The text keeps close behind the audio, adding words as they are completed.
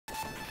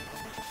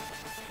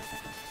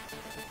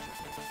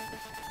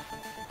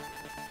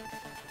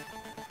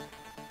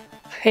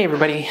Hey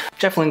everybody,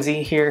 Jeff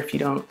Lindsay here if you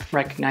don't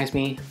recognize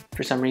me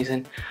for some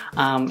reason.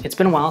 It's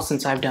been a while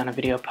since I've done a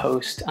video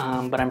post,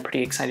 but I'm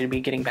pretty excited to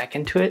be getting back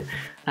into it.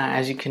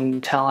 As you can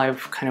tell,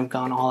 I've kind of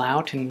gone all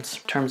out in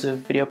terms of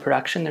video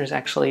production. There's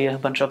actually a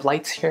bunch of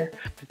lights here,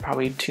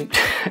 probably too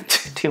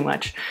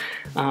much.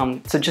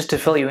 So just to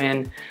fill you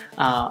in,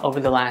 over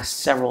the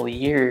last several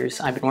years,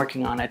 I've been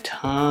working on a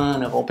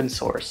ton of open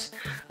source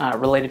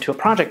related to a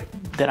project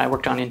that I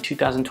worked on in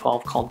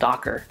 2012 called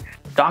Docker.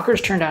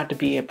 Docker's turned out to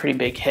be a pretty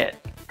big hit,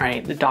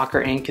 right? The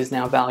Docker Inc. is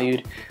now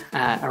valued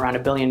at around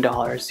 $1 billion,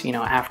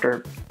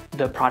 after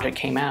the project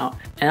came out.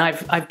 And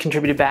I've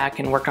contributed back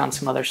and worked on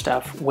some other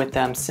stuff with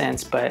them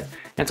since, but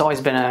it's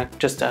always been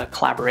just a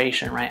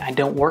collaboration, right? I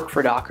don't work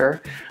for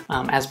Docker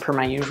as per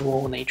my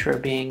usual nature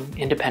of being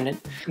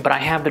independent, but I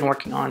have been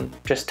working on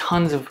just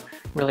tons of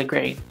really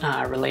great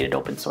related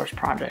open source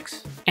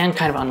projects and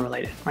kind of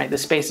unrelated, right? The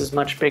space is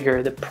much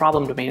bigger. The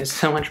problem domain is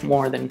so much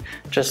more than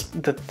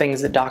just the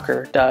things that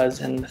Docker does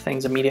and the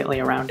things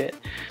immediately around it.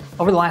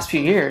 Over the last few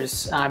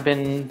years,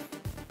 actually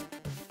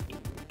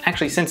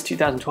since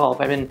 2012,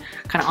 I've been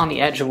kind of on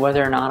the edge of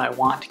whether or not I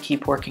want to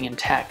keep working in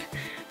tech.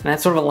 And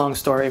that's sort of a long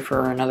story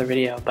for another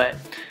video, but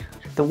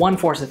the one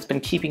force that's been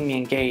keeping me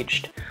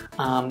engaged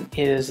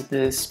is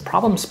this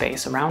problem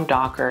space around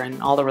Docker and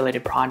all the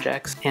related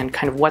projects, and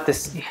kind of what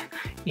this,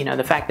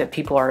 the fact that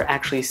people are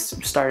actually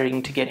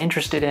starting to get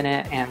interested in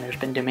it, and there's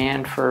been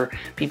demand for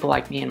people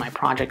like me in my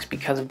projects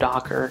because of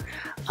Docker,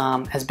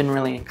 has been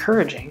really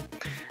encouraging.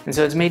 And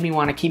so it's made me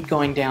want to keep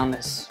going down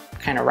this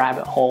kind of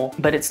rabbit hole,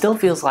 but it still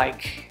feels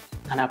like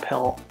an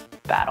uphill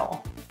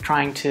battle,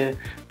 trying to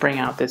bring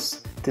out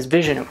this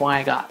vision of why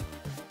I got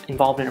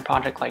involved in a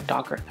project like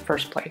Docker in the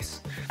first place.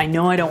 I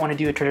know I don't want to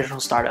do a traditional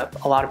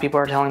startup. A lot of people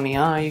are telling me,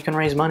 oh, you can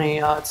raise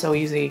money, oh, it's so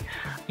easy,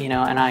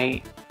 and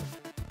I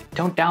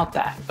don't doubt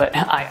that, but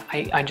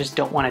I just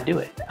don't want to do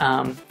it.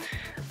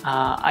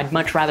 I'd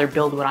much rather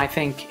build what I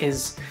think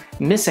is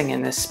missing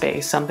in this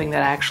space, something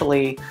that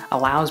actually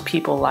allows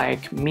people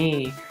like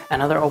me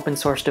and other open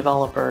source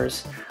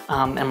developers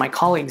and my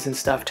colleagues and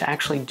stuff to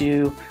actually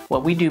do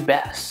what we do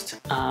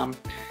best.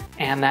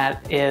 And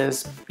that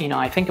is,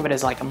 I think of it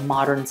as like a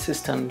modern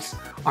systems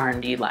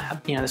R&D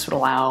lab. This would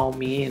allow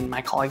me and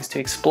my colleagues to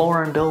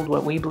explore and build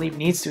what we believe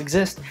needs to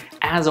exist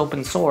as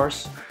open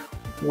source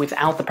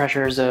without the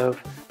pressures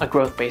of a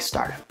growth-based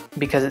startup,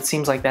 because it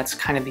seems like that's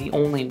kind of the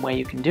only way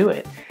you can do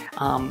it.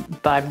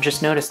 But I've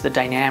just noticed the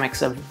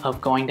dynamics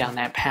of going down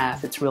that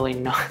path. It's really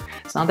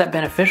it's not that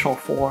beneficial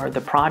for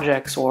the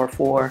projects or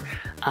for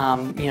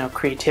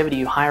creativity.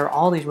 You hire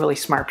all these really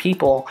smart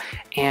people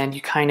and you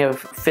kind of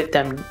fit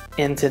them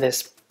into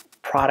this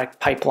product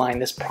pipeline,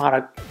 this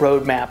product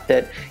roadmap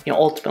that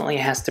ultimately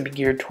has to be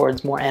geared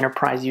towards more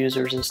enterprise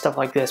users and stuff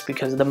like this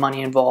because of the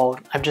money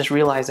involved. I've just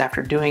realized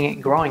after doing it,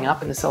 growing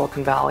up in the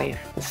Silicon Valley,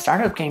 the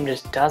startup game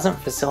just doesn't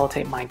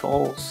facilitate my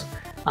goals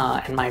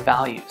and my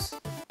values,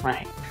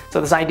 right?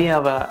 So this idea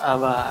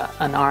of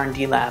an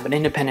R&D lab, an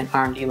independent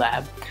R&D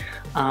lab,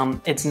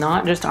 it's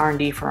not just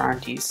R&D for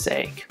R&D's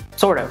sake.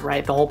 Sort of,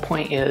 right? The whole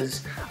point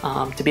is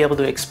to be able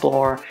to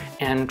explore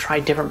and try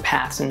different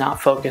paths and not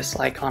focus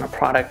like on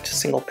a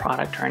single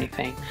product or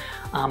anything.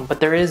 But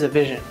there is a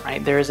vision,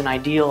 right? There is an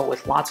ideal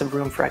with lots of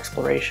room for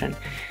exploration.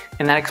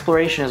 And that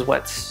exploration is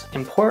what's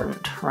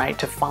important, right?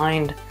 To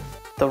find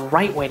the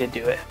right way to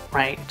do it,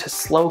 right? To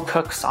slow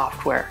cook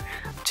software,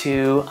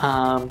 to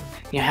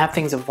have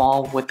things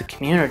evolve with the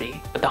community.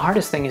 But the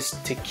hardest thing is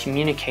to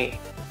communicate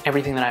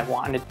everything that I've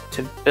wanted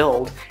to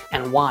build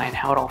and why and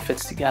how it all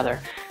fits together.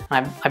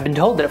 I've been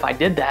told that if I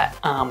did that,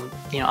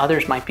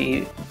 others might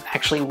be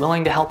actually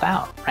willing to help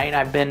out, right?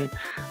 I've been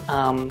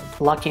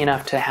lucky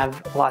enough to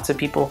have lots of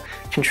people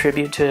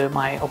contribute to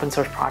my open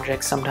source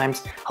projects,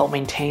 sometimes help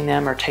maintain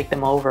them or take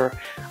them over,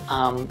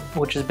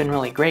 which has been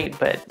really great,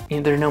 but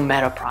there's no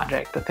meta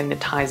project, the thing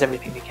that ties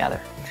everything together.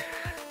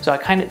 So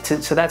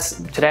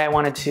today I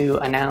wanted to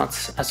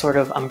announce a sort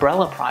of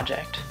umbrella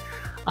project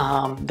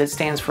that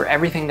stands for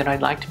everything that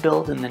I'd like to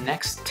build in the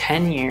next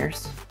 10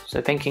 years.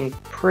 So thinking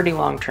pretty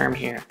long term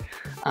here,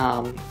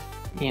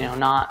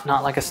 not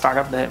like a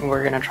startup that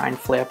we're gonna try and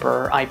flip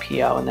or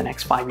IPO in the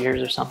next 5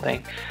 years or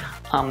something.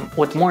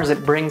 What's more is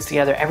it brings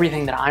together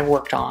everything that I've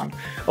worked on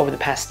over the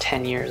past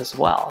 10 years as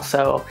well.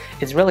 So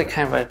it's really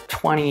kind of a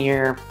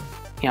 20-year,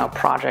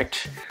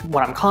 project.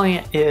 What I'm calling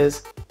it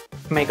is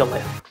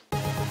Megalith.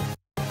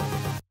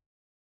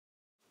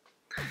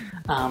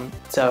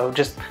 So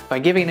just by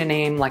giving it a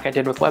name like I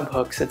did with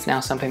webhooks, it's now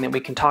something that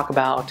we can talk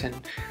about and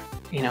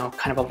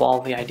kind of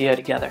evolve the idea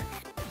together.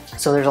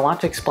 So there's a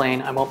lot to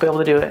explain. I won't be able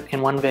to do it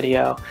in one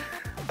video,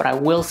 but I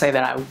will say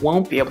that I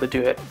won't be able to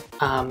do it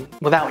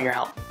without your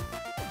help.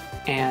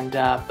 And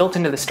built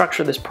into the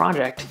structure of this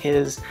project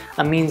is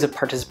a means of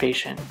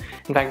participation.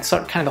 In fact,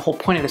 kind of the whole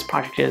point of this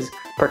project is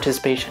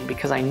participation,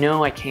 because I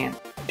know I can't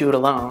do it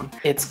alone.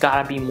 It's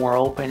got to be more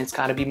open. It's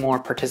got to be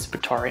more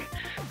participatory.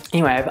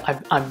 Anyway,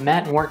 I've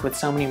met and worked with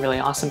so many really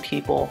awesome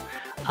people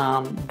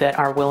that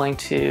are willing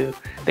to,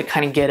 that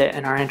kind of get it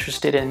and are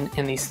interested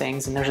in these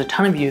things. And there's a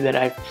ton of you that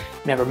I've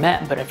never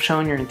met, but have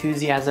shown your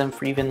enthusiasm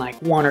for even like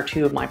 1 or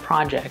 2 of my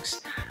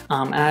projects.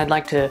 And I'd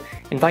like to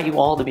invite you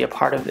all to be a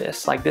part of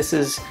this. Like, this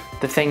is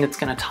the thing that's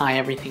going to tie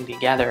everything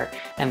together,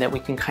 and that we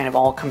can kind of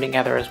all come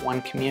together as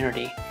one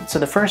community. So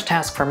the first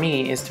task for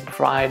me is to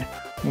provide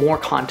more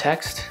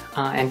context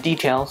and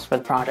details for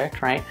the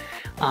project, right?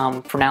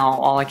 For now,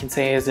 all I can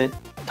say is it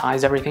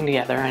ties everything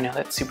together. I know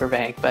that's super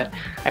vague, but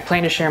I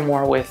plan to share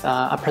more with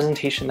a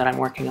presentation that I'm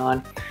working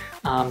on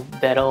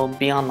that'll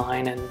be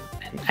online and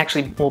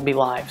actually will be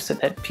live, so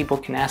that people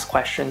can ask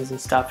questions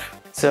and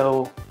stuff.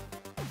 So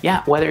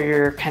yeah, whether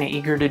you're kind of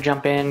eager to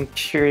jump in,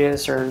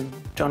 curious, or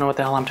don't know what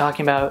the hell I'm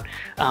talking about,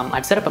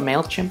 I've set up a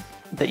MailChimp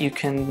that you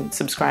can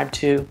subscribe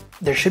to.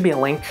 There should be a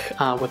link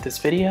with this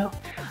video,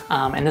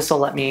 and this will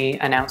let me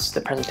announce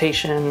the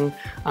presentation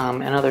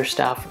and other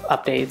stuff,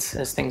 updates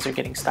as things are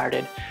getting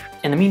started.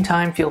 In the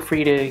meantime, feel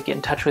free to get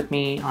in touch with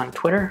me on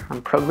Twitter,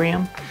 on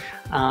Program,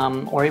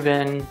 or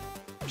even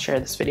share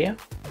this video.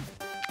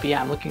 But yeah,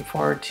 I'm looking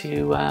forward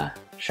to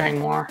sharing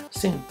more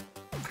soon.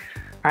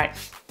 All right,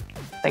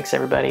 thanks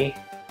everybody.